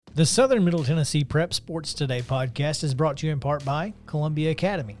The Southern Middle Tennessee Prep Sports Today podcast is brought to you in part by Columbia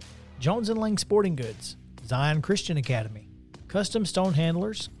Academy, Jones & Lang Sporting Goods, Zion Christian Academy, Custom Stone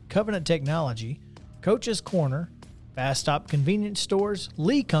Handlers, Covenant Technology, Coach's Corner, Fast Stop Convenience Stores,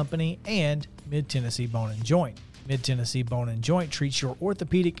 Lee Company, and Mid-Tennessee Bone & Joint. Mid-Tennessee Bone & Joint treats your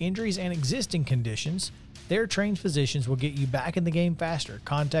orthopedic injuries and existing conditions. Their trained physicians will get you back in the game faster.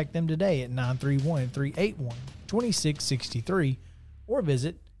 Contact them today at 931-381-2663 or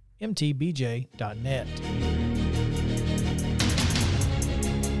visit mtbj.net.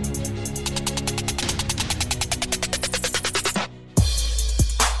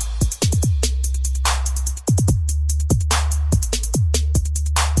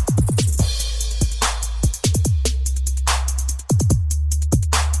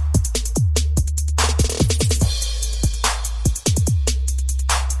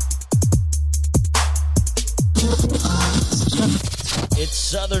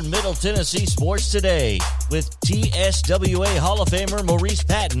 Southern Middle Tennessee Sports Today with TSWA Hall of Famer Maurice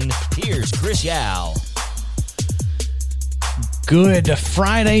Patton. Here's Chris Yao. Good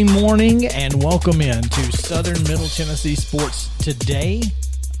Friday morning and welcome in to Southern Middle Tennessee Sports Today.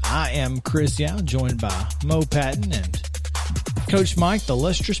 I am Chris Yao, joined by Mo Patton and Coach Mike, the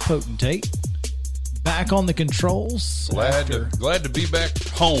lustrous potentate, back on the controls. Glad to be back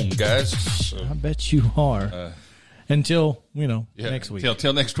home, guys. So, I bet you are. Until, next week.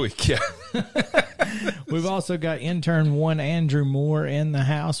 Until next week, yeah. We've also got intern one Andrew Moore in the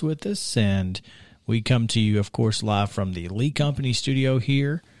house with us, and we come to you, of course, live from the Lee Company studio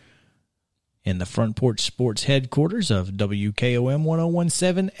here in the Front Porch Sports headquarters of WKOM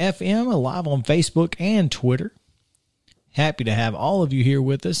 1017 FM, live on Facebook and Twitter. Happy to have all of you here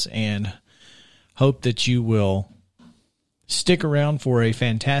with us, and hope that you will stick around for a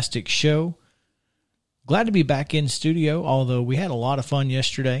fantastic show. Glad to be back in studio, although we had a lot of fun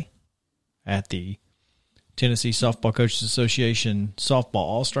yesterday at the Tennessee Softball Coaches Association Softball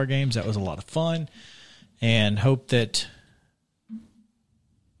All-Star Games. That was a lot of fun, and hope that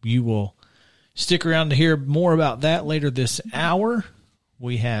you will stick around to hear more about that later this hour.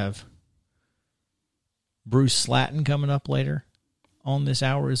 We have Bruce Slatton coming up later on this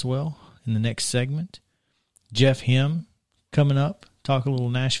hour as well in the next segment. Jeff Him coming up, talk a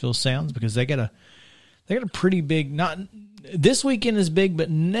little Nashville Sounds, because they got a pretty big, not this weekend is big, but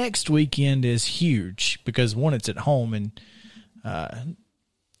next weekend is huge because, one, it's at home, and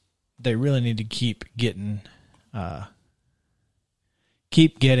they really need to keep getting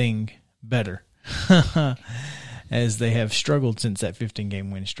better as they have struggled since that 15-game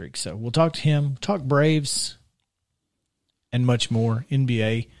win streak. So we'll talk to him, talk Braves, and much more.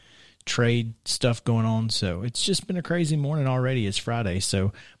 NBA trade stuff going on. So it's just been a crazy morning already. It's Friday,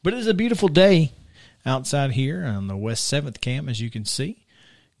 but it's a beautiful day outside here on the West 7th Cam, as you can see.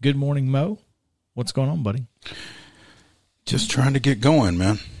 Good morning, Mo. What's going on, buddy? Just trying to get going,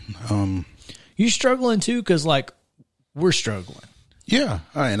 man. You struggling too? Because, we're struggling. Yeah.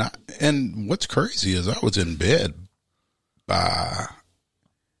 And what's crazy is I was in bed by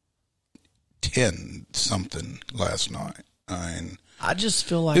 10-something last night. I just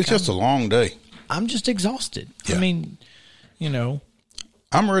feel like it's just a long day. I'm just exhausted. Yeah. I mean,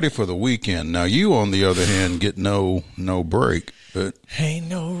 I'm ready for the weekend. Now, you, on the other hand, get no break. But ain't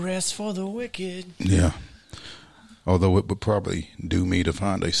no rest for the wicked. Yeah. Although it would probably do me to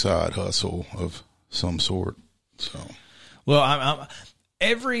find a side hustle of some sort. So, well, I'm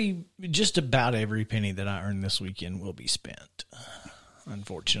just about every penny that I earn this weekend will be spent,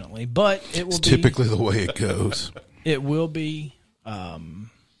 unfortunately. But it's typically the way it goes. It will be. It'll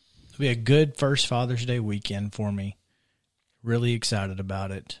be a good first Father's Day weekend for me. Really excited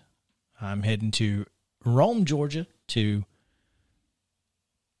about it. I'm heading to Rome, Georgia to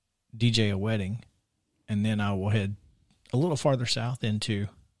DJ a wedding, and then I will head a little farther south into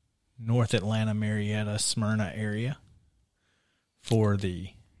North Atlanta, Marietta, Smyrna area for the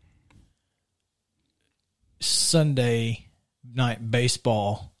Sunday night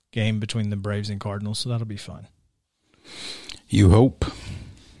baseball game between the Braves and Cardinals, so that'll be fun. You hope.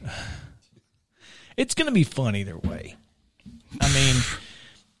 It's going to be fun either way. I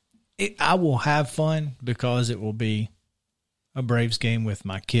mean, I will have fun because it will be a Braves game with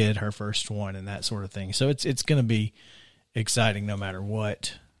my kid, her first one, and that sort of thing. So it's going to be exciting no matter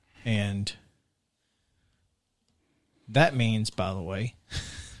what. And that means, by the way,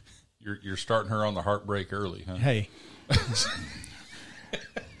 you're starting her on the heartbreak early, huh? Hey.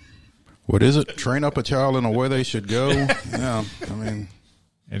 What is it? Train up a child in a way they should go. Yeah, I mean,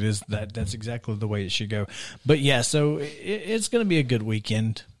 it is that. That's exactly the way it should go. But yeah, so it's going to be a good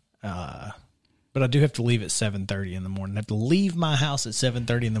weekend. But I do have to leave at 7:30 in the morning. I have to leave my house at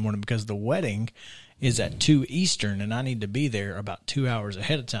 7:30 in the morning because the wedding is at 2 Eastern, and I need to be there about 2 hours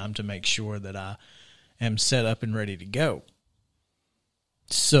ahead of time to make sure that I am set up and ready to go.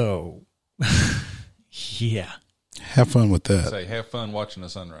 So, yeah. Have fun with that. Say, have fun watching the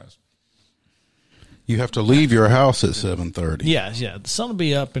sunrise. You have to leave your house at 7:30. Yeah. The sun will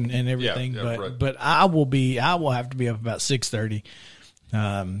be up and everything, Yeah, right. but I will have to be up about 6:30.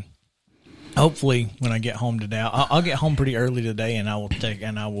 Hopefully when I get home today, I'll get home pretty early today, and I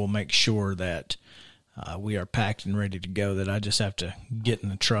will make sure that we are packed and ready to go, that I just have to get in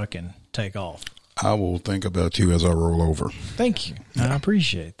the truck and take off. I will think about you as I roll over. Thank you. I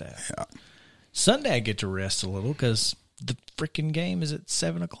appreciate that. Yeah. Sunday I get to rest a little because the freaking game is at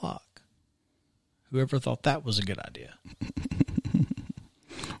 7:00. Whoever thought that was a good idea?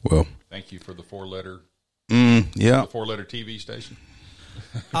 Well, Thank you for the four-letter TV station.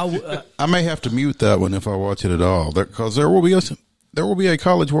 I may have to mute that one if I watch it at all, because there will be a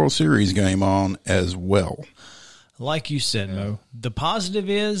College World Series game on as well. Like you said, Mo, the positive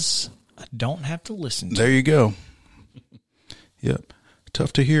is I don't have to listen to There you go. Yep.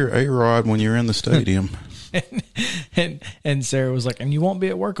 Tough to hear A-Rod when you're in the stadium. And Sarah was like, and you won't be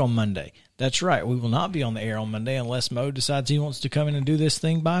at work on Monday. That's right. We will not be on the air on Monday unless Mo decides he wants to come in and do this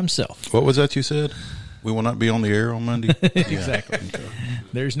thing by himself. What was that you said? We will not be on the air on Monday? Exactly. Okay.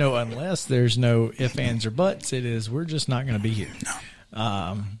 There's no unless, there's no if, ands, or buts. It is, we're just not going to be here.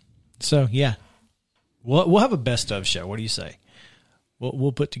 No. So, yeah. We'll have a best of show. What do you say?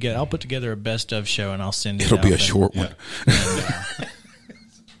 I'll put together a best of show, and I'll send it out. It'll be a short one.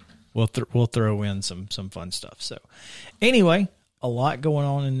 We'll throw in some fun stuff. So, anyway, a lot going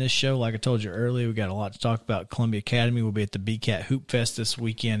on in this show. Like I told you earlier, we got a lot to talk about. Columbia Academy will be at the BCAT Hoop Fest this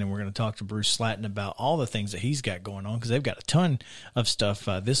weekend, and we're going to talk to Bruce Slatton about all the things that he's got going on, because they've got a ton of stuff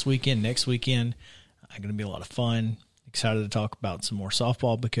this weekend, next weekend. Going to be a lot of fun. Excited to talk about some more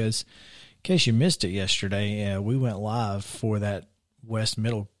softball, because in case you missed it yesterday, we went live for that West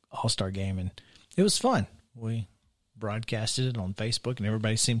Middle All-Star game, and it was fun. We broadcasted it on Facebook, and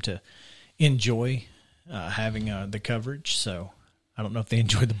everybody seemed to enjoy having the coverage. So I don't know if they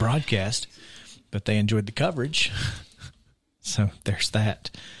enjoyed the broadcast, but they enjoyed the coverage. So there's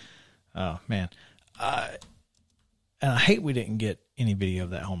that. Oh, man. And I hate we didn't get any video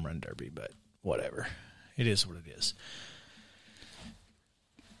of that home run derby, but whatever. It is what it is.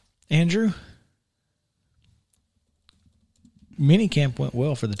 Andrew, minicamp went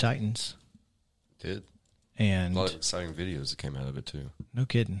well for the Titans. It did. And a lot of exciting videos that came out of it too. No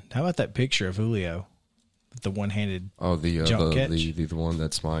kidding. How about that picture of Julio, the one-handed jump catch? The one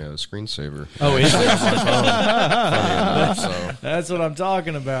that's my screensaver. Oh, is it? So. That's what I'm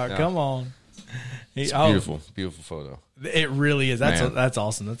talking about. Yeah. Come on. It's beautiful photo. It really is. That's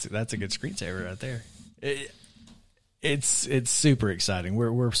awesome. That's a good screensaver right there. It's super exciting.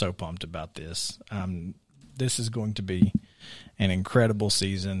 We're so pumped about this. This is going to be an incredible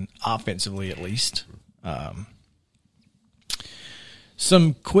season, offensively at least.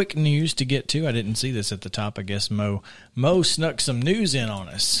 Some quick news to get to. I didn't see this at the top. I guess Mo snuck some news in on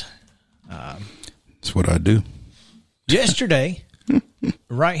us. That's what I do. Yesterday,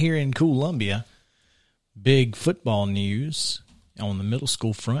 right here in Columbia, big football news on the middle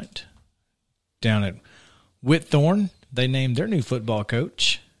school front. Down at Whitthorne, they named their new football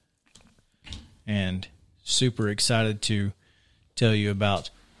coach. And super excited to tell you about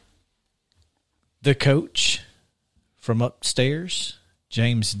the coach from upstairs,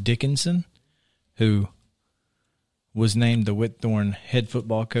 James Dickinson, who was named the Whitthorne head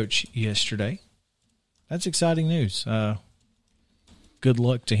football coach yesterday. That's exciting news. Good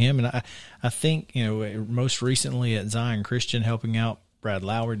luck to him. And I think, most recently at Zion Christian, helping out Brad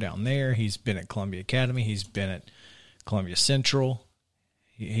Lauer down there. He's been at Columbia Academy. He's been at Columbia Central.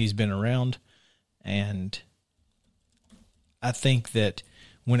 He's been around. And I think that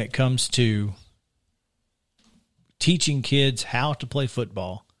when it comes to teaching kids how to play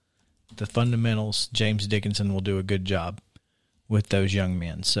football, the fundamentals, James Dickinson will do a good job with those young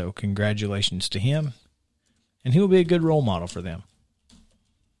men. So congratulations to him. And he will be a good role model for them.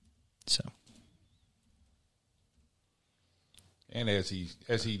 So. And as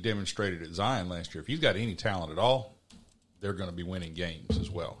he demonstrated at Zion last year, if he's got any talent at all, they're going to be winning games as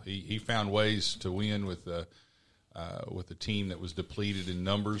well. He found ways to win with a team that was depleted in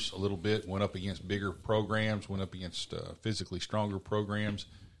numbers a little bit, went up against bigger programs, went up against physically stronger programs,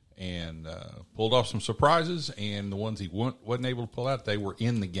 and pulled off some surprises. And the ones he wasn't able to pull out, they were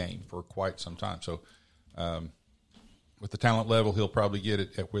in the game for quite some time. So with the talent level he'll probably get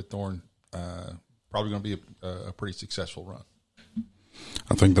it at Whitthorne, probably going to be a pretty successful run.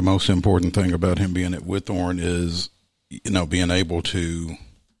 I think the most important thing about him being at Whitthorne is, being able to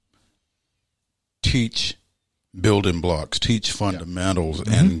teach building blocks, teach fundamentals,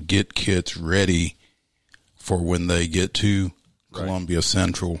 and get kids ready for when they get to Columbia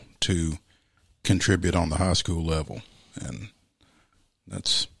Central to contribute on the high school level. And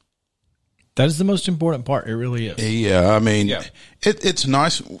that is the most important part. It really is. Yeah, I mean, it's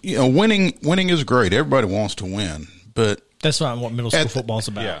nice. Winning is great. Everybody wants to win, but that's not what middle school football is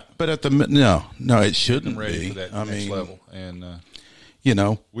about. Yeah. But no, it shouldn't ready be. For that next level. And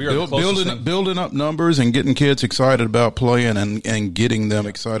we are building up numbers and getting kids excited about playing and getting them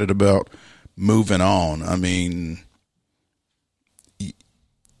excited about moving on. I mean,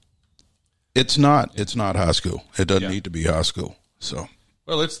 it's not high school. It doesn't need to be high school. So,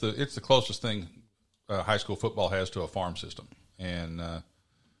 well, it's the closest thing high school football has to a farm system, and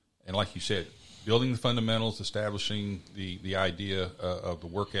like you said, building the fundamentals, establishing the idea of the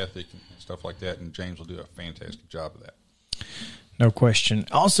work ethic and stuff like that, and James will do a fantastic job of that. No question.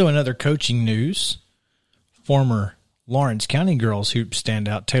 Also, in other coaching news, former Lawrence County girls hoop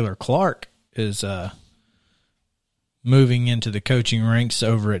standout Taylor Clark is moving into the coaching ranks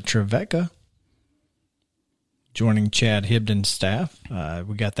over at Trevecca, joining Chad Hibden's staff.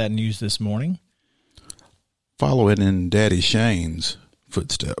 We got that news this morning. Following in Daddy Shane's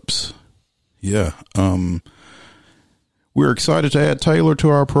footsteps. Yeah. We're excited to add Taylor to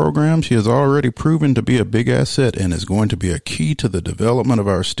our program. She has already proven to be a big asset and is going to be a key to the development of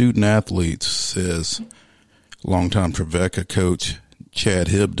our student athletes, says longtime Trevecca coach Chad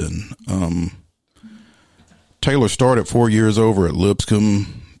Hibden. Taylor started 4 years over at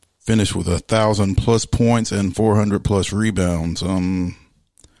Lipscomb, finished with 1,000+ points and 400+ rebounds.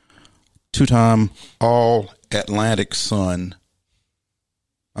 Two-time All-ASUN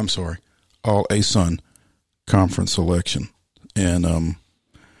conference selection, and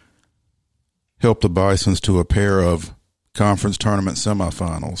helped the Bisons to a pair of conference tournament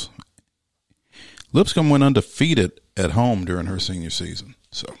semifinals. Lipscomb went undefeated at home during her senior season,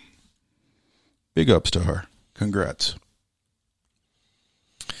 so big ups to her. Congrats.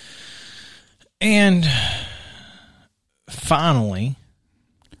 And finally,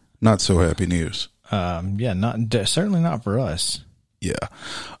 not so happy news. Certainly not for us. Yeah.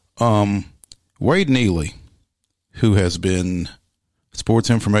 Wade Neely, who has been sports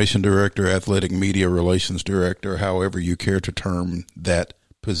information director, athletic media relations director, however you care to term that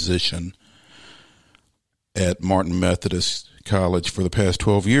position at Martin Methodist College for the past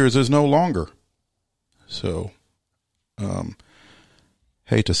 12 years, is no longer. So,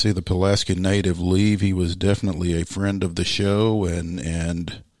 hate to see the Pulaski native leave. He was definitely a friend of the show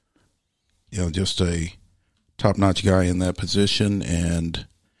and just a top-notch guy in that position, and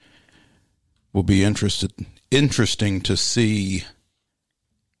will be interesting to see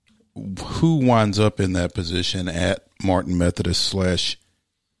who winds up in that position at Martin Methodist /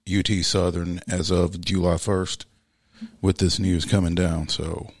 UT Southern as of July 1st with this news coming down.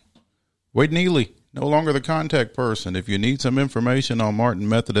 So Wade Neely, no longer the contact person. If you need some information on Martin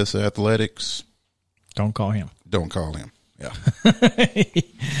Methodist athletics, don't call him. Don't call him. Yeah.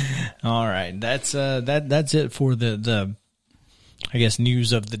 All right. That's it for the I guess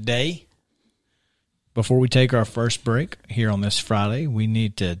news of the day. Before we take our first break here on this Friday, we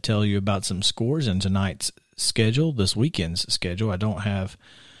need to tell you about some scores in tonight's schedule, this weekend's schedule. I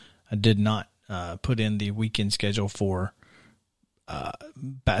did not put in the weekend schedule for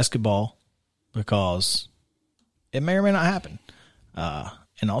basketball because it may or may not happen.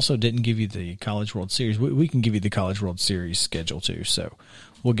 And also didn't give you the College World Series. We can give you the College World Series schedule too, so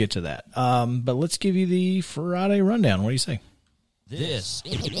we'll get to that. But let's give you the Friday rundown. What do you say? This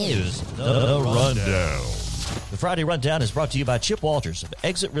is the Rundown. The Friday Rundown is brought to you by Chip Walters of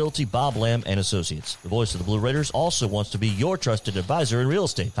Exit Realty, Bob Lamb & Associates. The voice of the Blue Raiders also wants to be your trusted advisor in real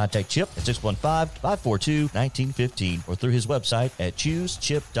estate. Contact Chip at 615-542-1915 or through his website at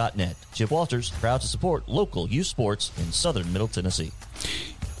choosechip.net. Chip Walters, proud to support local youth sports in southern Middle Tennessee.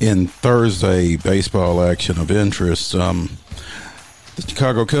 In Thursday baseball action of interest, the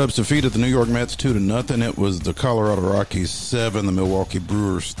Chicago Cubs defeated the New York Mets 2-0. It was the Colorado Rockies 7, the Milwaukee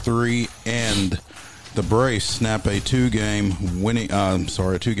Brewers 3, and the Braves snap a two-game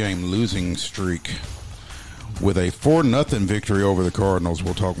losing streak with a 4-0 victory over the Cardinals.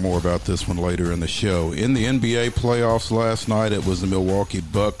 We'll talk more about this one later in the show. In the NBA playoffs last night, it was the Milwaukee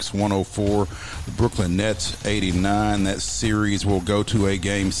Bucks 104, the Brooklyn Nets 89. That series will go to a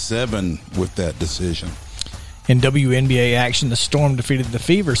Game 7 with that decision. In WNBA action, the Storm defeated the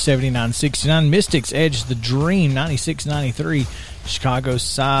Fever 79-69. Mystics edged the Dream 96-93. Chicago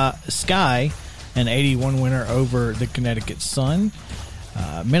Sky, an 81 winner over the Connecticut Sun.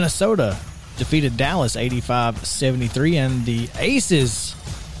 Minnesota defeated Dallas 85-73, and the Aces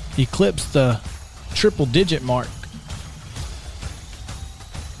eclipsed the triple-digit mark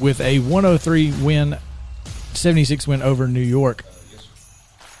with a 103-76 win over New York.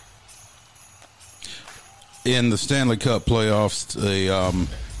 In the Stanley Cup playoffs, the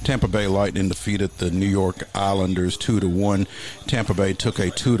Tampa Bay Lightning defeated the New York Islanders 2-1. Tampa Bay took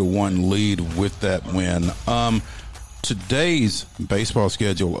a 2-1 lead with that win. Today's baseball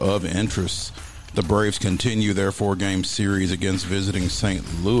schedule of interest: the Braves continue their 4-game series against visiting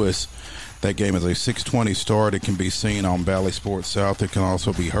St. Louis. That game is a 6:20 start. It can be seen on Valley Sports South. It can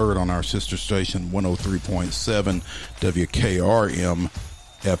also be heard on our sister station 103.7 WKRM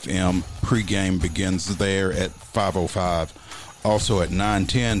FM. Pregame begins there at 5:05. Also at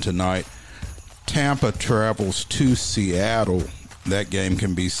 9:10 tonight, Tampa travels to Seattle. That game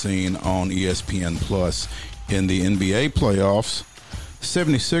can be seen on ESPN Plus. In the NBA playoffs,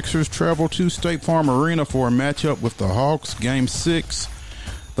 76ers travel to State Farm Arena for a matchup with the Hawks. Game 6.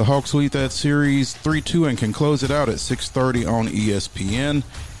 The Hawks lead that series 3-2 and can close it out at 6:30 on ESPN.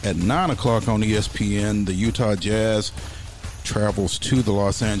 At 9 o'clock on ESPN, the Utah Jazz travels to the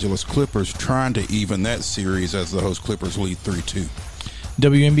Los Angeles Clippers, trying to even that series as the host Clippers lead 3-2.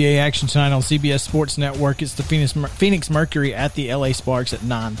 WNBA action tonight on CBS Sports Network. It's the Phoenix Mercury at the LA Sparks at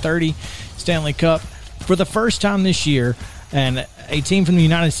 9:30. Stanley Cup for the first time this year, and a team from the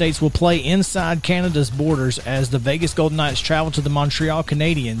United States will play inside Canada's borders as the Vegas Golden Knights travel to the Montreal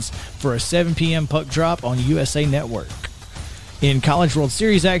Canadiens for a 7 p.m. puck drop on USA Network. In College World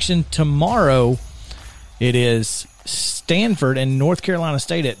Series action tomorrow, it is Stanford and North Carolina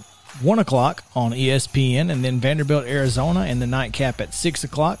State at 1 o'clock on ESPN, and then Vanderbilt, Arizona, and the nightcap at 6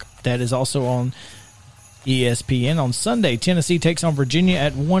 o'clock. That is also on ESPN. On Sunday, Tennessee takes on Virginia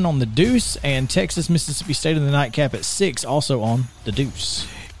at 1 on the Deuce, and Texas, Mississippi State in the nightcap at 6, also on the Deuce.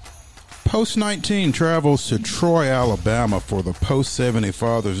 Post 19 travels to Troy, Alabama for the Post 70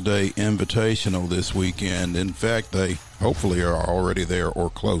 Father's Day Invitational this weekend. In fact, they hopefully are already there or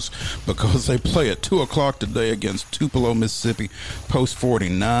close, because they play at 2 o'clock today against Tupelo, Mississippi, Post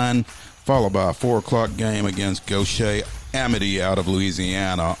 49, followed by a 4 o'clock game against Gaucher Amity out of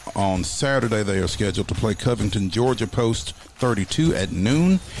Louisiana. On Saturday, they are scheduled to play Covington, Georgia, Post 32 at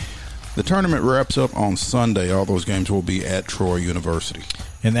noon. The tournament wraps up on Sunday. All those games will be at Troy University.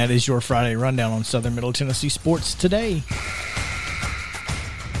 And that is your Friday rundown on Southern Middle Tennessee Sports Today.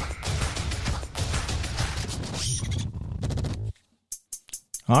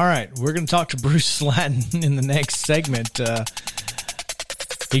 All right, we're going to talk to Bruce Slatton in the next segment.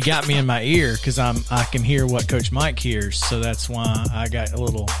 He got me in my ear because I can hear what Coach Mike hears, so that's why I got a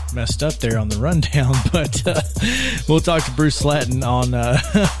little messed up there on the rundown. But we'll talk to Bruce Slatton on.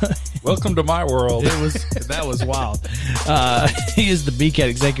 Welcome to my world. That was wild. He is the BCAT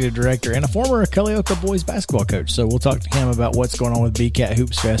executive director and a former Culleoka boys basketball coach. So we'll talk to him about what's going on with BCAT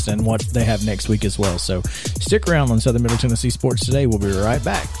Hoops Fest and what they have next week as well. So stick around on Southern Middle Tennessee Sports Today. We'll be right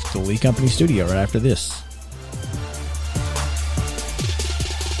back to the Lee Company studio right after this.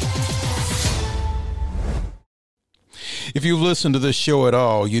 If you've listened to this show at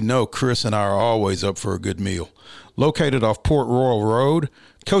all, you know Chris and I are always up for a good meal. Located off Port Royal Road,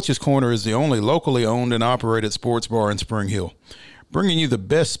 Coach's Corner is the only locally owned and operated sports bar in Spring Hill. Bringing you the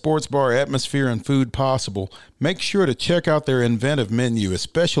best sports bar atmosphere and food possible, make sure to check out their inventive menu,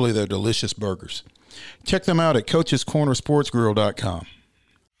 especially their delicious burgers. Check them out at coachescornersportsgrill.com.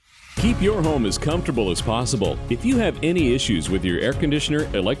 Keep your home as comfortable as possible. If you have any issues with your air conditioner,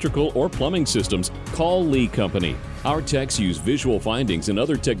 electrical, or plumbing systems, call Lee Company. Our techs use visual findings and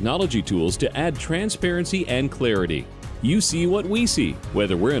other technology tools to add transparency and clarity. You see what we see,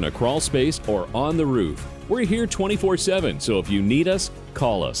 whether we're in a crawl space or on the roof. We're here 24/7, so if you need us,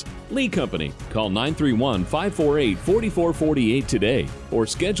 call us. Lee Company. Call 931-548-4448 today or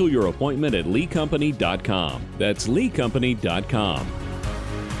schedule your appointment at leecompany.com. That's leecompany.com.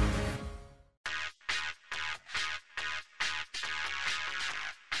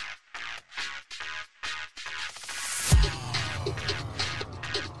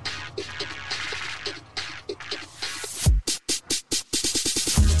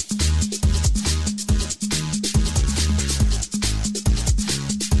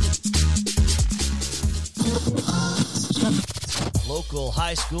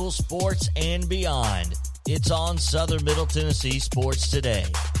 High school sports and beyond. It's on Southern Middle Tennessee Sports Today.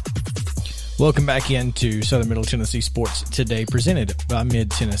 Welcome back into Southern Middle Tennessee Sports Today, presented by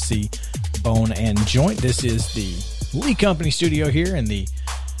Mid-Tennessee Bone and Joint. This is the Lee Company studio here in the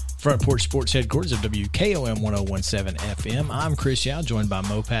Front Porch Sports headquarters of WKOM 1017 FM. I'm Chris Yao, joined by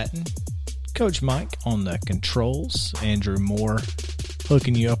Mo Patton, Coach Mike on the controls, Andrew Moore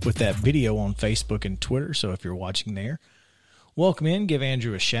hooking you up with that video on Facebook and Twitter. So if you're watching there, welcome in. Give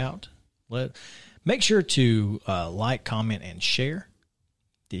Andrew a shout. Make sure to like, comment, and share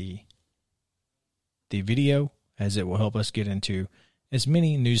the video, as it will help us get into as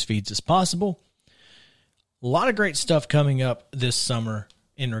many news feeds as possible. A lot of great stuff coming up this summer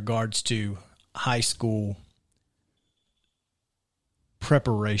in regards to high school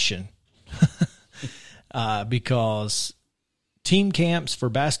preparation because team camps for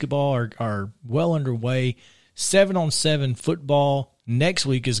basketball are well underway. 7-on-7 football next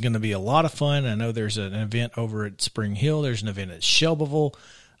week is going to be a lot of fun. I know there's an event over at Spring Hill. There's an event at Shelbyville.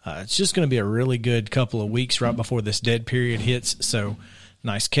 It's just going to be a really good couple of weeks right before this dead period hits. So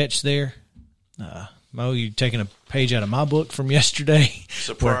nice catch there. Mo, you taking a page out of my book from yesterday.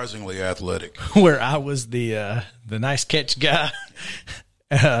 Surprisingly athletic. Where I was the nice catch guy.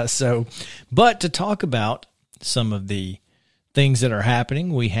 But to talk about some of the things that are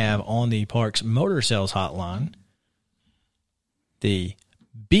happening, we have on the Parks Motor Sales Hotline the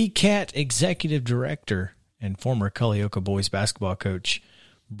BCAT Executive Director and former Culleoka Boys basketball coach,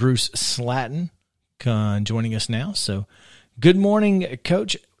 Bruce Slatton, joining us now. So good morning,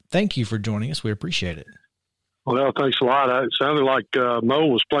 Coach. Thank you for joining us. We appreciate it. Well, thanks a lot. It sounded like Mo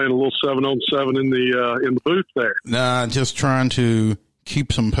was playing a little 7-on-7 in the booth there. Nah, just trying to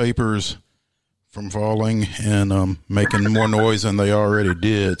keep some papers from falling and making more noise than they already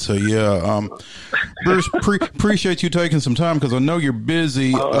did. So, yeah, Bruce, appreciate you taking some time because I know you're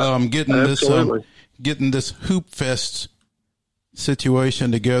busy getting this Hoop Fest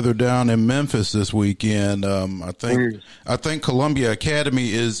situation together down in Memphis this weekend. I think Columbia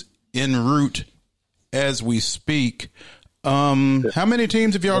Academy is en route as we speak. How many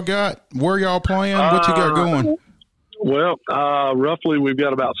teams have y'all got? Where y'all playing? What you got going? Well, roughly we've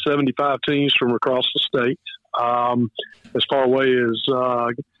got about 75 teams from across the state. As far away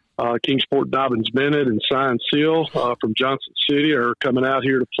as Kingsport, Dobbins, Bennett, and Science Hill from Johnson City are coming out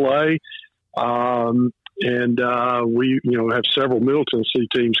here to play. And we, have several Middle Tennessee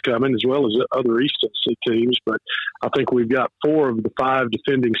teams coming as well as other East Tennessee teams. But I think we've got 4 of the 5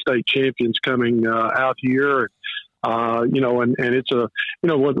 defending state champions coming out here. And it's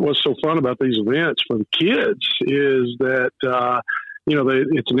what's so fun about these events for the kids is that,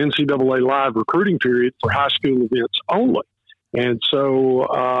 it's an NCAA live recruiting period for high school events only. And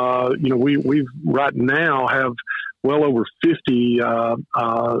so, we right now have well over 50,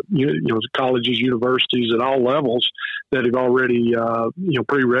 colleges, universities at all levels that have already,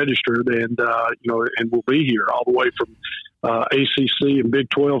 pre-registered and will be here all the way from ACC and Big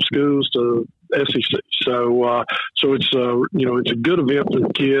 12 schools to SEC. So it's it's a good event for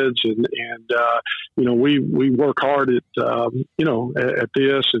the kids, and we work hard at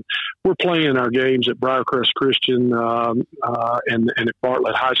this, and we're playing our games at Briarcrest Christian and at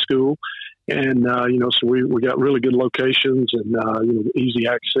Bartlett High School. And, so we got really good locations and, easy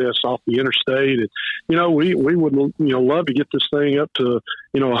access off the interstate. And, we would, love to get this thing up to,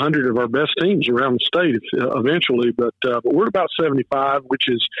 100 of our best teams around the state eventually. But we're about 75, which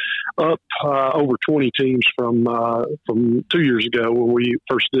is up over 20 teams from 2 years ago when we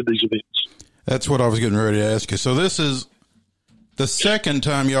first did these events. That's what I was getting ready to ask you. So this is the second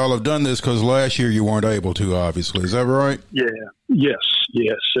time y'all have done this because last year you weren't able to, obviously. Is that right? Yeah. Yes.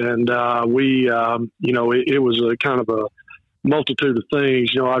 And it was a kind of a multitude of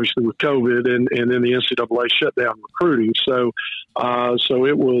things, obviously with COVID and then the NCAA shut down recruiting. So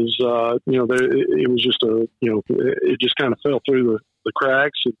it was, it was just it just kind of fell through the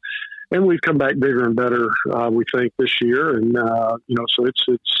cracks. And we've come back bigger and better, we think, this year. And, so it's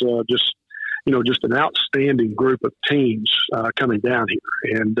just an outstanding group of teams coming down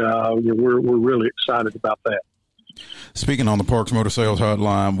here. And we're really excited about that. Speaking on the Parks Motor Sales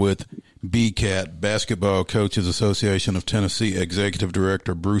Hotline with BCAT, Basketball Coaches Association of Tennessee Executive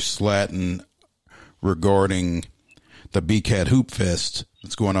Director Bruce Slatton, regarding the BCAT Hoop Fest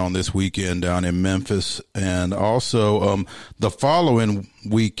that's going on this weekend down in Memphis. And also the following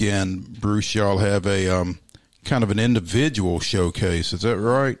weekend, Bruce, y'all have a kind of an individual showcase. Is that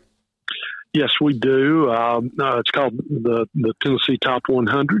right? Yes, we do. It's called the Tennessee Top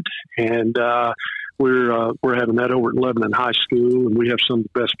 100, and we're having that over at Lebanon High School, and we have some of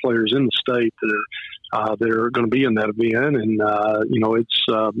the best players in the state that are going to be in that event. And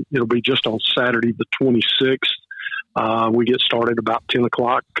it'll be just on Saturday the 26th. We get started about 10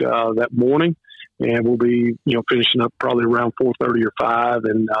 o'clock that morning, and we'll be finishing up probably around 4:30 or 5.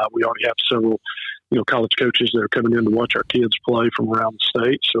 And we already have several college coaches that are coming in to watch our kids play from around the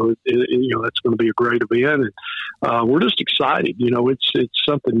state. So that's going to be a great event, and we're just excited. It's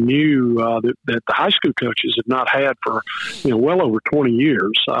something new that the high school coaches have not had for well over 20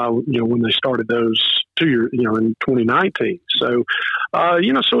 years. When they started those 2 years, in 2019. So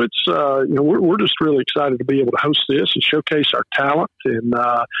so it's we're just really excited to be able to host this and showcase our talent, and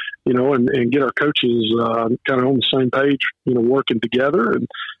and get our coaches kind of on the same page, working together. And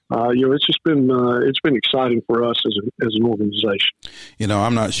it's just been exciting for us as an organization.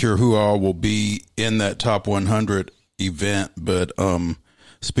 I'm not sure who all will be in that top 100 event, but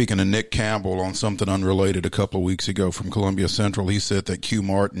speaking to Nick Campbell on something unrelated a couple of weeks ago from Columbia Central, he said that Q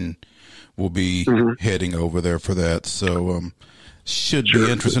Martin will be heading over there for that. So should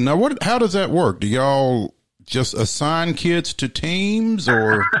be interesting. Now, how does that work? Do y'all just assign kids to teams,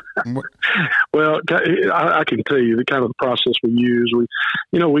 or? Well, I can tell you the kind of the process we use. We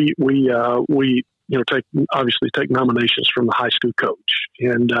take nominations from the high school coach,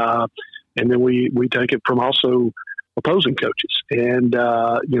 and then we take it from also opposing coaches, and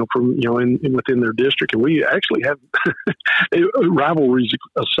within their district. And we actually have rivalries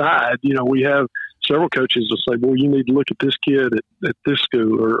aside. We have several coaches will say, well, you need to look at this kid at this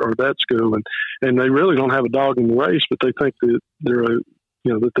school or that school. And they really don't have a dog in the race, but they think that they're a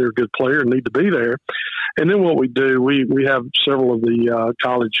good player and need to be there. And then what we do, we have several of the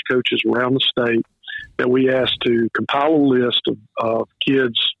college coaches around the state that we ask to compile a list of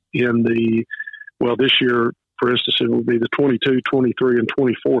kids in this year, for instance, it will be the 22, 23, and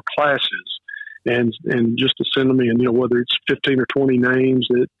 24 classes. And just to send them in, whether it's 15 or 20 names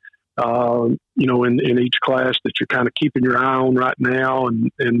that, in each class that you're kind of keeping your eye on right now,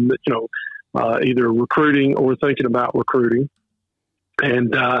 and either recruiting or thinking about recruiting.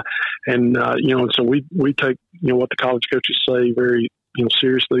 And so we take, what the college coaches say very,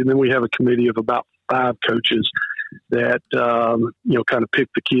 seriously. And then we have a committee of about 5 coaches that, kind of pick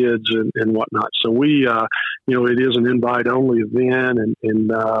the kids and whatnot. So we, it is an invite only event,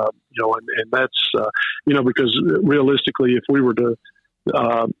 and that's, because realistically, if we were to,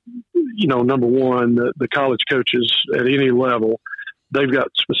 number one, the college coaches at any level, they've got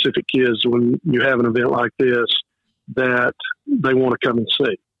specific kids when you have an event like this that they want to come and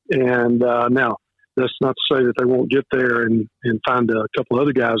see. And now, that's not to say that they won't get there and find a couple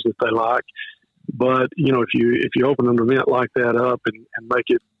other guys that they like. But, if you open an event like that up and make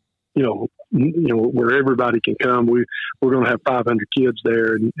it, where everybody can come, we're going to have 500 kids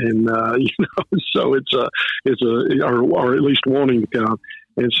there, and so it's or at least wanting to come.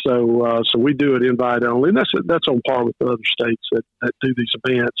 And so we do it invite only, and that's on par with the other states that do these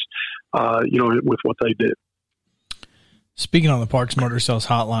events, with what they do. Speaking on the Parks Motor Sales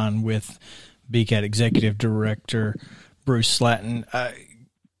Hotline with BCAT Executive Director Bruce Slatton,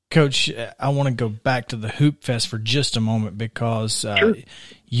 Coach, I want to go back to the Hoop Fest for just a moment, because Sure.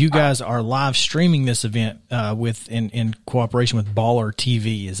 You guys are live streaming this event in cooperation with Baller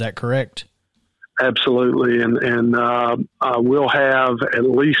TV. Is that correct? Absolutely, and we'll have at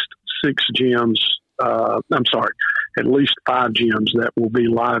least 6 gyms. At least 5 gyms that will be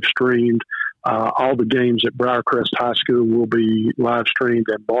live streamed. All the games at Briarcrest High School will be live streamed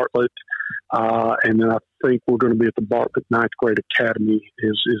at Bartlett. And then I think we're going to be at the Bartlett 9th Grade Academy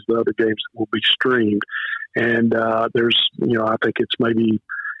is the other games that will be streamed. And there's, I think it's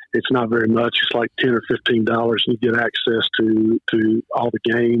not very much. It's like $10 or $15. You get access to all the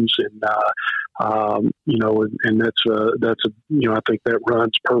games, and and that's I think that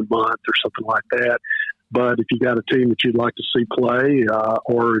runs per month or something like that. But if you got a team that you'd like to see play,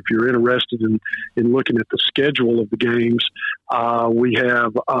 or if you're interested in looking at the schedule of the games, we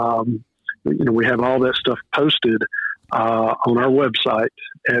have we have all that stuff posted on our website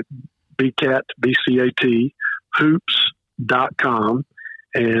at bcathoops.com,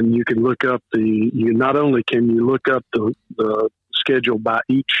 and you can look up not only can you look up the schedule by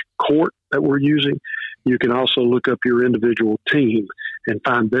each court that we're using, you can also look up your individual team and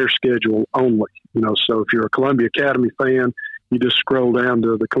find their schedule only. So if you're a Columbia Academy fan, you just scroll down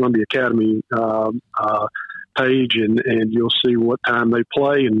to the Columbia Academy page, and you'll see what time they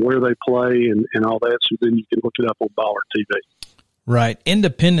play and where they play and all that. So then you can look it up on Baller TV. Right.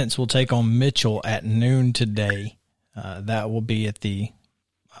 Independence will take on Mitchell at noon today. That will be at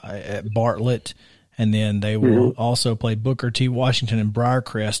Bartlett. And then they will also play Booker T. Washington and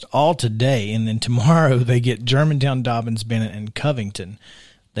Briarcrest all today. And then tomorrow they get Germantown, Dobbins, Bennett, and Covington.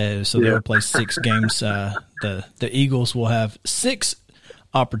 They'll play 6 games. The Eagles will have 6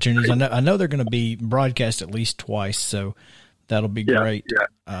 opportunities. I know they're going to be broadcast at least twice, so That'll be Yeah, great.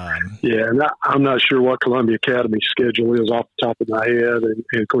 Yeah. And I'm not sure what Columbia Academy's schedule is off the top of my head. And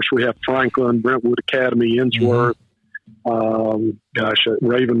of course, we have Franklin, Brentwood Academy, Innsworth,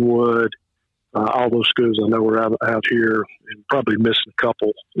 Ravenwood. All those schools I know are out here, and probably missing a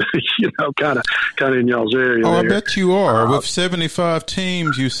couple, kind of in y'all's area. Oh, there. I bet you are. With 75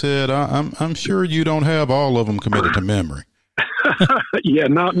 teams, you said, I'm sure you don't have all of them committed to memory. Yeah,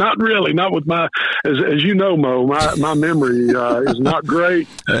 not really. Not with my, as you know, Mo, my memory is not great.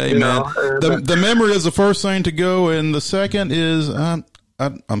 Hey, man, the memory is the first thing to go, and the second is,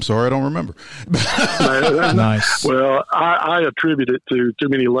 I'm sorry, I don't remember. Nice. Well, I attribute it to too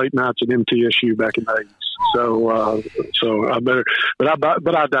many late nights at MTSU back in the 80s. So I better, but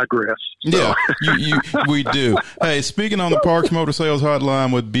I digress. So. Yeah, we do. Hey, speaking on the Parks Motor Sales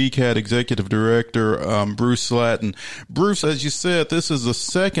Hotline with BCAT Executive Director Bruce Slatton. Bruce, as you said, this is the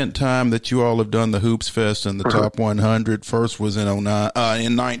second time that you all have done the Hoops Fest in the Top 100. First was in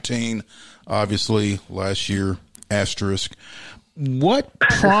 19, obviously last year, asterisk. What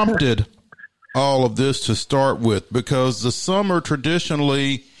prompted all of this to start with? Because the summer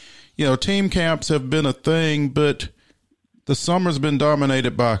traditionally, team camps have been a thing, but the summer's been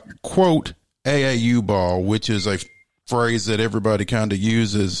dominated by, quote, AAU ball, which is a phrase that everybody kind of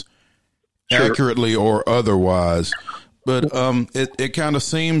uses accurately or otherwise. But it kind of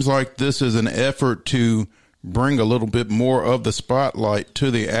seems like this is an effort to bring a little bit more of the spotlight to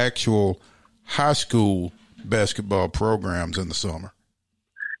the actual high school basketball programs in the summer.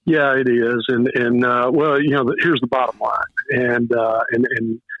 Yeah, it is. And well, here's the bottom line. And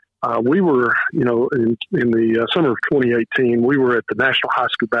we were, in the summer of 2018, we were at the National High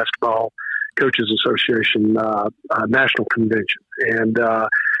School Basketball Coaches Association National Convention, and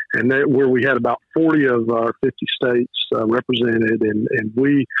where we had about 40 of our 50 states represented, and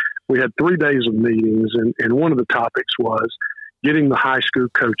we had 3 days of meetings, and one of the topics was getting the high school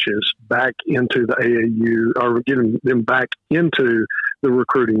coaches back into the AAU, or getting them back into the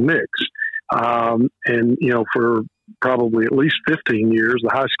recruiting mix. And for probably at least 15 years, the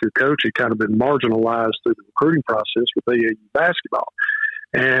high school coach had kind of been marginalized through the recruiting process with AAU basketball.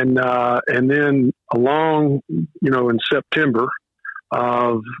 And then along, in September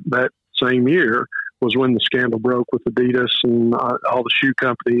of that same year was when the scandal broke with Adidas and all the shoe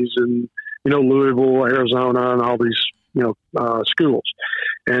companies and, Louisville, Arizona, and all these, schools.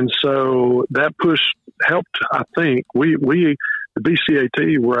 And so that push helped, I think. The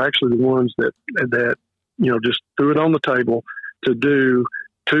BCAT were actually the ones that just threw it on the table to do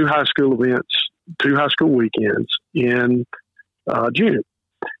 2 high school events, 2 high school weekends in June,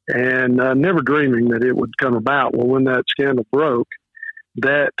 and never dreaming that it would come about. Well, when that scandal broke,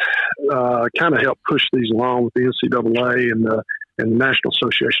 that kind of helped push these along with the NCAA and the National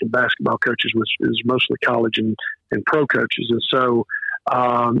Association of Basketball Coaches, which is mostly college and pro coaches. And so,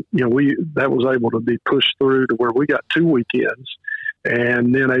 that was able to be pushed through to where we got 2 weekends.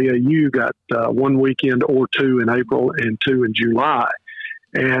 And then AAU got 1 weekend or 2 in April and 2 in July.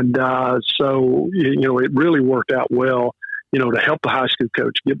 And so, it really worked out well, to help the high school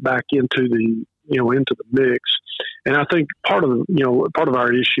coach get back into the mix. And I think part of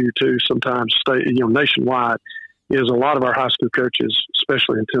our issue too, sometimes nationwide, is a lot of our high school coaches,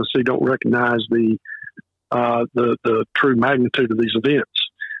 especially in Tennessee, don't recognize the true magnitude of these events.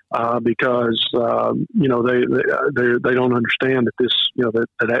 Because they don't understand that this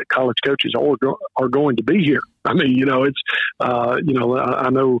that college coaches are going to be here. I mean, it's I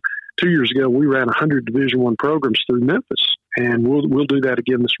know 2 years ago we ran 100 Division I programs through Memphis, and we'll do that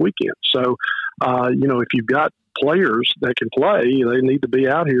again this weekend. So if you've got players that can play, they need to be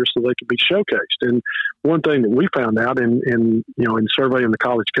out here so they can be showcased. And one thing that we found out in surveying the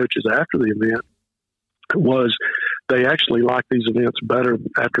college coaches after the event was they actually like these events better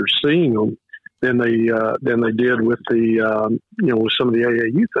after seeing them than they did with the with some of the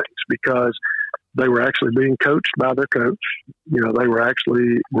AAU things, because they were actually being coached by their coach. They were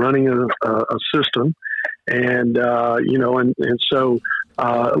actually running a system, and so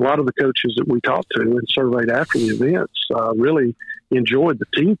a lot of the coaches that we talked to and surveyed after the events really enjoyed the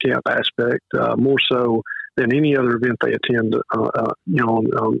team camp aspect more so than any other event they attend,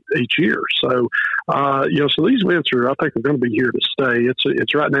 each year. So, so these events I think are going to be here to stay.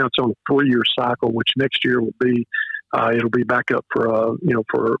 It's right now it's on a 3-year cycle, which next year will be, it'll be back up for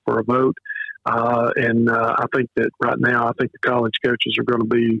a vote. And I think that right now, I think the college coaches are going to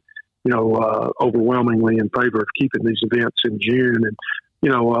be, overwhelmingly in favor of keeping these events in June. And,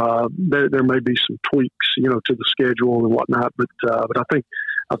 there may be some tweaks, to the schedule and whatnot, but I think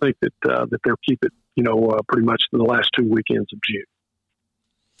that they'll keep it, pretty much the last 2 weekends of June.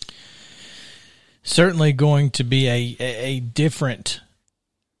 certainly going to be a different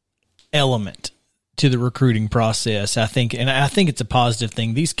element to the recruiting process, I think, and I think it's a positive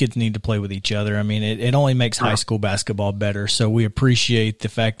thing. These kids need to play with each other. I mean, it only makes high school basketball better. So we appreciate the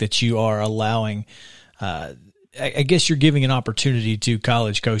fact that you are allowing, I guess you're giving an opportunity to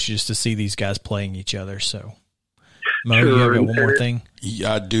college coaches to see these guys playing each other. So, Mo, you have one more thing?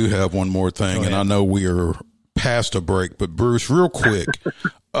 Yeah, I do have one more thing, and I know we are past a break, but Bruce, real quick.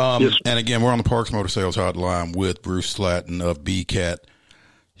 Yes. And again, we're on the Parks Motor Sales Hotline with Bruce Slatton of BCAT.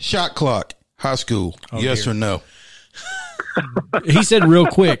 Shot clock, high school, yes or no? He said real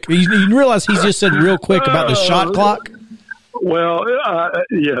quick. You realize he just said real quick about the shot clock? Well,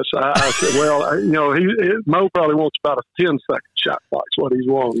 yes. I said, well, Mo probably wants about a 10-second shot clock. Is what he's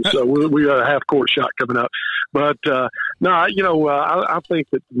wanting. So we got a half-court shot coming up. But I think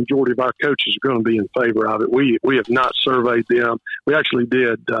that the majority of our coaches are going to be in favor of it. We have not surveyed them. We actually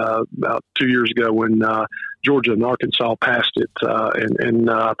did about 2 years ago when Georgia and Arkansas passed it, and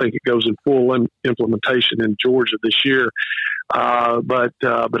I think it goes in full implementation in Georgia this year. But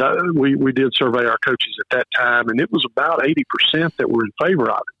we did survey our coaches at that time, and it was about 80% that were in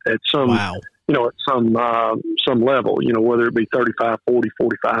favor of it at some, at some level, whether it be 35, 40,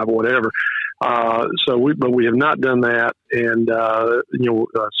 45, or whatever. But we have not done that, and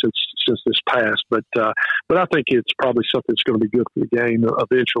since this passed. But I think it's probably something that's going to be good for the game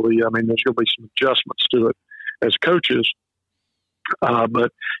eventually. I mean, there's going to be some adjustments to it as coaches.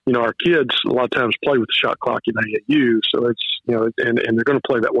 But our kids a lot of times play with the shot clock in AAU, so it's and they're going to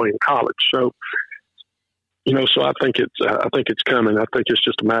play that way in college. So so I think it's coming. I think it's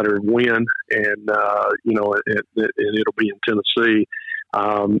just a matter of when, and it'll be in Tennessee.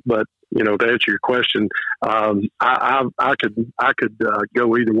 But to answer your question, I could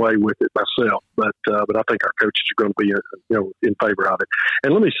go either way with it myself, but I think our coaches are going to be in favor of it.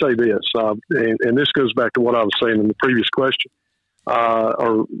 And let me say this, and this goes back to what I was saying in the previous question. I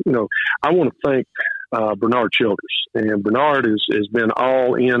want to thank Bernard Childers, and Bernard has been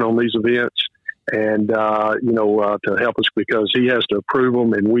all in on these events, and to help us because he has to approve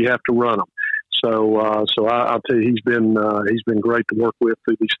them and we have to run them. So I'll tell you, he's been great to work with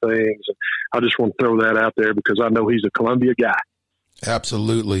through these things. And I just want to throw that out there because I know he's a Columbia guy.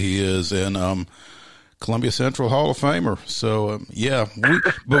 Absolutely, he is, and Columbia Central Hall of Famer. So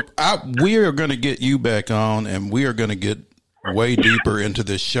we are going to get you back on, and we are going to get way deeper into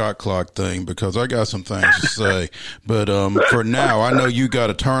this shot clock thing because I got some things to say. But for now, I know you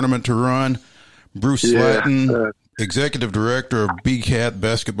got a tournament to run. Bruce Slatton, Executive Director of BCAT,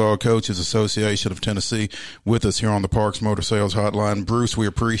 Basketball Coaches Association of Tennessee, with us here on the Parks Motor Sales Hotline. Bruce, we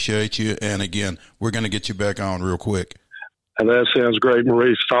appreciate you. And again, we're going to get you back on real quick. And that sounds great,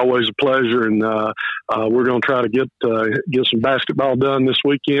 Maurice. It's always a pleasure. And we're going to try to get some basketball done this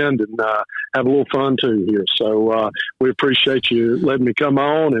weekend and have a little fun too here. So we appreciate you letting me come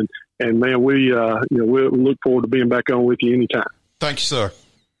on. And man, we look forward to being back on with you anytime. Thank you, sir.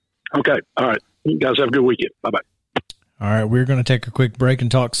 Okay. All right. You guys have a good weekend. Bye-bye. All right, we're going to take a quick break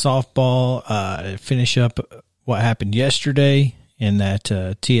and talk softball, finish up what happened yesterday in that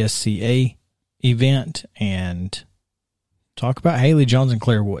TSCA event, and talk about Haley Jones and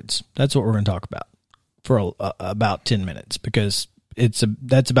Claire Woods. That's what we're going to talk about for about 10 minutes because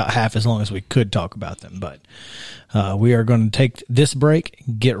that's about half as long as we could talk about them. But we are going to take this break,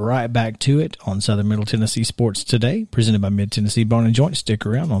 get right back to it on Southern Middle Tennessee Sports Today, presented by Mid Tennessee Bone and Joint. Stick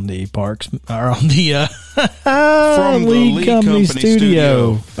around on the Parks or on the from the Lee Company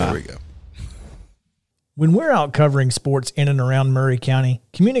Studio. There we go. When we're out covering sports in and around Murray County,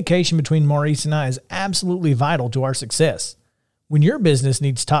 communication between Maurice and I is absolutely vital to our success. When your business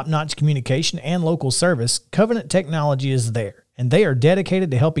needs top-notch communication and local service, Covenant Technology is there, and they are dedicated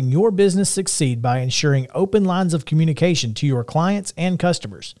to helping your business succeed by ensuring open lines of communication to your clients and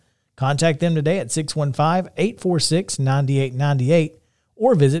customers. Contact them today at 615-846-9898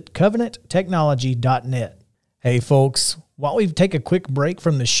 or visit covenanttechnology.net. Hey folks, while we take a quick break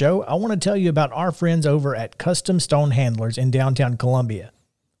from the show, I want to tell you about our friends over at Custom Stone Handlers in downtown Columbia.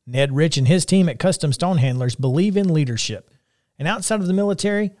 Ned Rich and his team at Custom Stone Handlers believe in leadership. And outside of the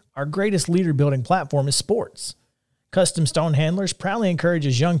military, our greatest leader-building platform is sports. Custom Stone Handlers proudly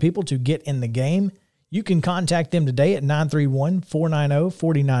encourages young people to get in the game. You can contact them today at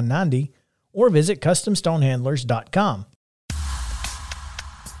 931-490-4990 or visit CustomStonehandlers.com.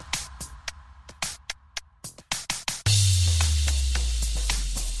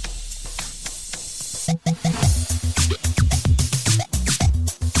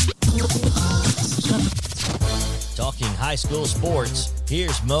 Talking high school sports,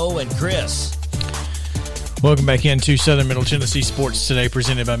 here's Mo and Chris. Welcome back into Southern Middle Tennessee Sports Today,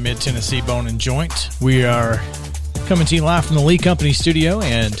 presented by Mid-Tennessee Bone and Joint. We are coming to you live from the Lee Company studio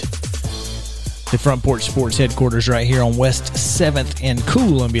and the Front Porch Sports headquarters right here on West 7th in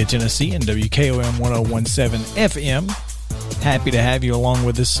Columbia, Tennessee, and WKOM 1017 FM. Happy to have you along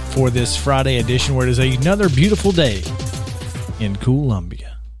with us for this Friday edition, where it is another beautiful day in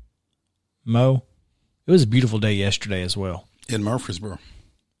Columbia. Mo, it was a beautiful day yesterday as well. In Murfreesboro.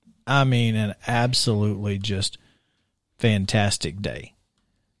 I mean, an absolutely just fantastic day.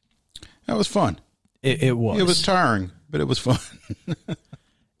 That was fun. It was. It was tiring, but it was fun.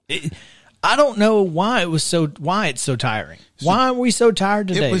 I don't know why it's so tiring. Why are we so tired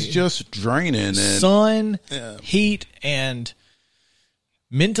today? It was just draining. And sun, heat, and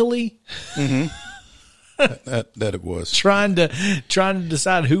mentally. Mm-hmm. that it was. Trying to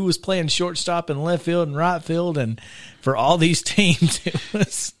decide who was playing shortstop and left field and right field, and for all these teams,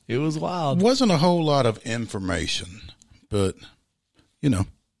 it was wild. Wasn't a whole lot of information, but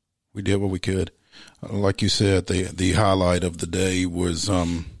we did what we could. Like you said, the highlight of the day was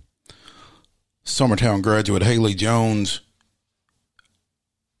Summertown graduate Haley Jones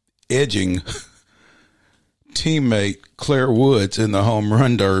edging teammate Claire Woods in the home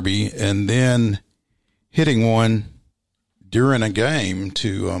run derby, and then hitting one during a game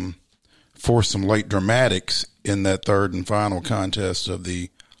to force some late dramatics in that third and final contest of the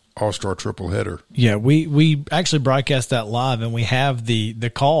All-Star triple-header. Yeah, we actually broadcast that live, and we have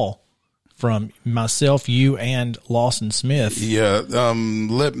the call from myself, you, and Lawson Smith. Yeah,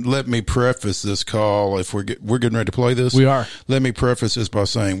 let me preface this call. If we're getting ready to play this, we are. Let me preface this by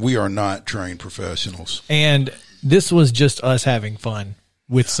saying we are not trained professionals, and this was just us having fun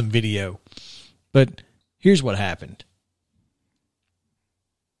with some video. But here's what happened.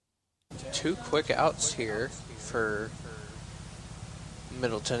 2 quick outs here for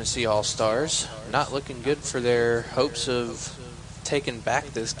Middle Tennessee All-Stars. Not looking good for their hopes of taking back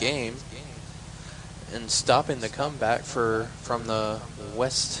this game and stopping the comeback from the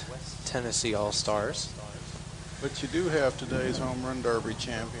West Tennessee All-Stars. But you do have today's home run derby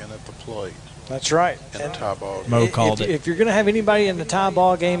champion at the plate. That's right. In the tie ball game. Mo called it. If you're going to have anybody in the tie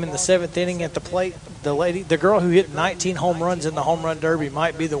ball game in the 7th inning at the plate, the girl who hit 19 home runs in the home run derby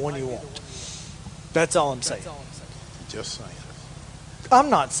might be the one you want. That's all I'm saying. Just saying. I'm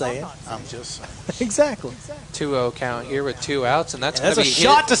not saying. I'm just saying. Exactly. 2-0 count here with 2 outs, and that's going to be a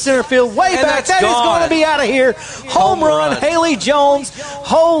shot to center field way and back. That is going to be out of here. Home run, Haley Jones.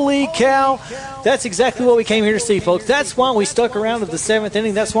 Holy cow. That's exactly what we came here to see, folks. That's why we stuck around to the 7th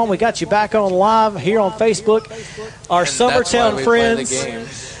inning. That's why we got you back on live here on Facebook. Our Summertown friends,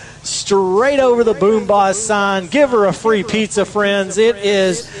 straight over the Boom Boss sign. Give her a free pizza, friends. It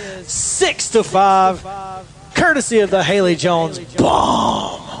is 6-5. Courtesy of the Haley Jones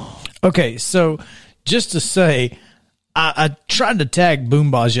bomb. Okay, so just to say, I tried to tag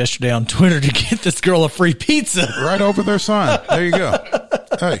Boomboz yesterday on Twitter to get this girl a free pizza. Right over their sign. There you go.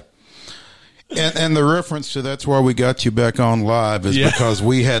 Hey. And the reference to that's why we got you back on live is because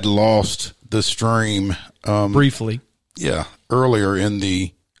we had lost the stream. Briefly. Yeah, earlier in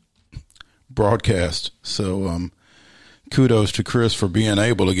the broadcast. So, kudos to Chris for being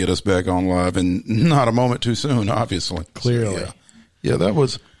able to get us back on live, and not a moment too soon, obviously. Clearly. So, yeah, that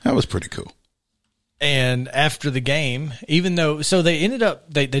was pretty cool. And after the game, even though, so they ended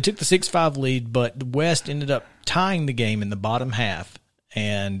up, they took the 6-5 lead, but West ended up tying the game in the bottom half,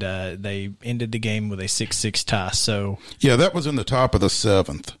 and they ended the game with a 6-6 tie. So yeah, that was in the top of the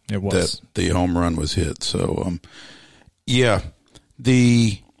 7th. It was. That the home run was hit. So,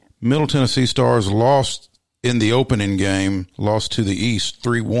 the Middle Tennessee Stars lost in the opening game, lost to the East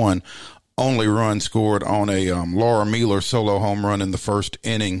 3-1. Only run scored on a Laura Mueller solo home run in the first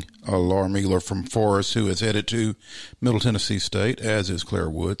inning. Laura Mueller from Forest, who is headed to Middle Tennessee State, as is Claire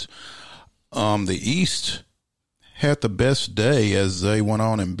Woods. The East had the best day as they went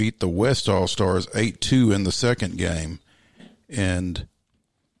on and beat the West All-Stars 8-2 in the second game. And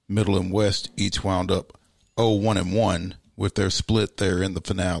Middle and West each wound up 0-1-1 with their split there in the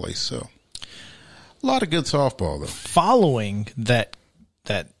finale. So a lot of good softball, though. Following that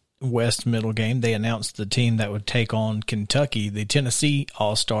West Middle game, they announced the team that would take on Kentucky, the Tennessee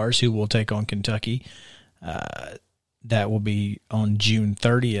All-Stars, who will take on Kentucky. That will be on June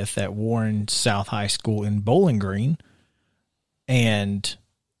 30th at Warren South High School in Bowling Green. And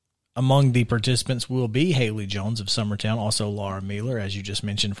among the participants will be Haley Jones of Summertown, also Laura Mueller, as you just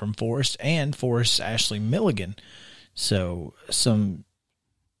mentioned, from Forest, and Forest's Ashley Milligan. So some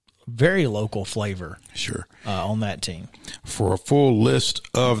very local flavor on that team. For a full list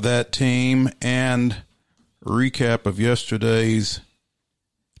of that team and recap of yesterday's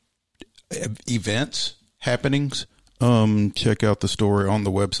events happenings, check out the story on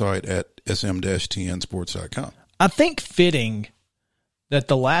the website at sm-tnsports.com. I think fitting that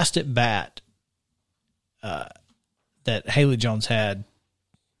the last at bat that Haley Jones had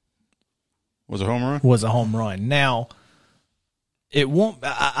was a home run. Was a home run. Now, it won't.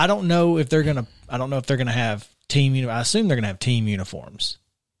 I don't know if they're gonna. I don't know if they're gonna have team. I assume they're gonna have team uniforms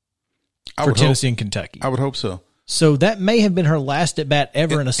for Tennessee and Kentucky. I would hope so. So that may have been her last at bat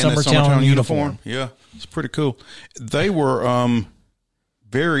ever in a Summertown uniform. Yeah, it's pretty cool. They were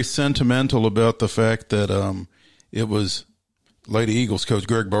very sentimental about the fact that it was Lady Eagles coach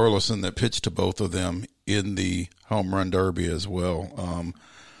Greg Burleson that pitched to both of them in the home run derby as well.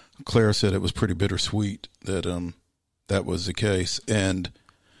 Claire said it was pretty bittersweet that that was the case. And,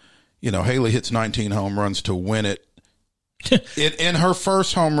 Haley hits 19 home runs to win it. in her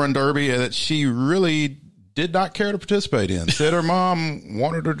first home run derby that she really did not care to participate in. Said her mom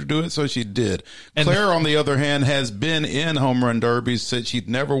wanted her to do it, so she did. Claire, on the other hand, has been in home run derbies, said she'd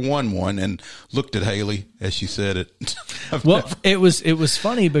never won one, and looked at Haley as she said it. Well, it was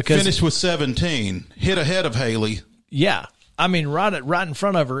funny because finished with 17, hit ahead of Haley. Yeah, I mean, right in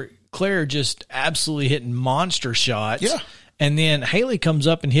front of her, Claire just absolutely hitting monster shots. Yeah, and then Haley comes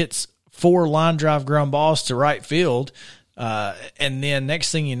up and hits 4 line drive ground balls to right field, and then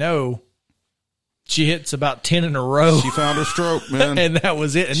next thing you know, she hits about 10 in a row. She found her stroke, man. And that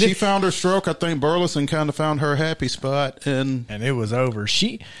was it. And she found her stroke. I think Burleson kind of found her happy spot. And it was over.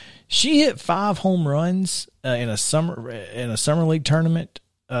 She hit 5 home runs in a summer league tournament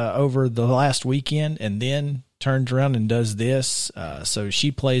over the last weekend, and then turns around and does this. So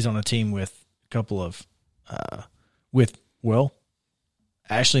she plays on a team with a couple of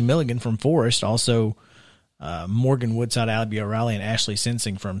Ashley Milligan from Forest, also Morgan Woodside, Albie O'Reilly, and Ashley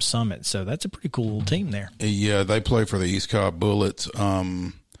Sensing from Summit. So that's a pretty cool little team there. Yeah, they play for the East Cobb Bullets.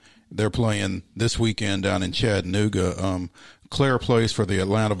 They're playing this weekend down in Chattanooga. Claire plays for the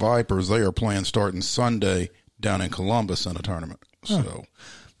Atlanta Vipers. They are playing starting Sunday down in Columbus in a tournament. So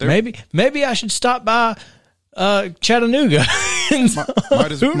maybe I should stop by Chattanooga.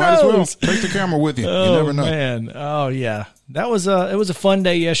 might as well take the camera with you. You never know. Man. Oh yeah. It was a fun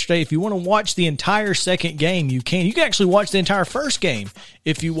day yesterday. If you want to watch the entire second game, you can. You can actually watch the entire first game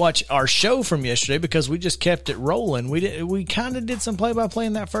if you watch our show from yesterday, because we just kept it rolling. We kind of did some play-by-play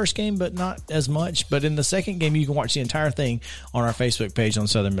in that first game, but not as much. But in the second game, you can watch the entire thing on our Facebook page on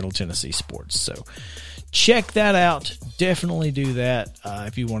Southern Middle Tennessee Sports. So check that out. Definitely do that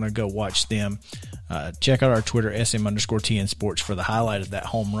if you want to go watch them. Check out our Twitter, SM_TN Sports, for the highlight of that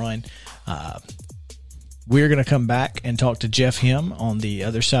home run. We're going to come back and talk to Jeff Him on the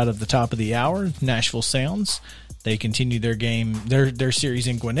other side of the top of the hour. Nashville Sounds. They continue their game, their series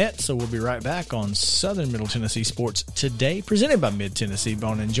in Gwinnett. So we'll be right back on Southern Middle Tennessee Sports today, presented by Mid Tennessee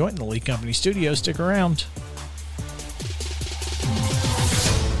Bone and Joint in the Lee Company Studio. Stick around.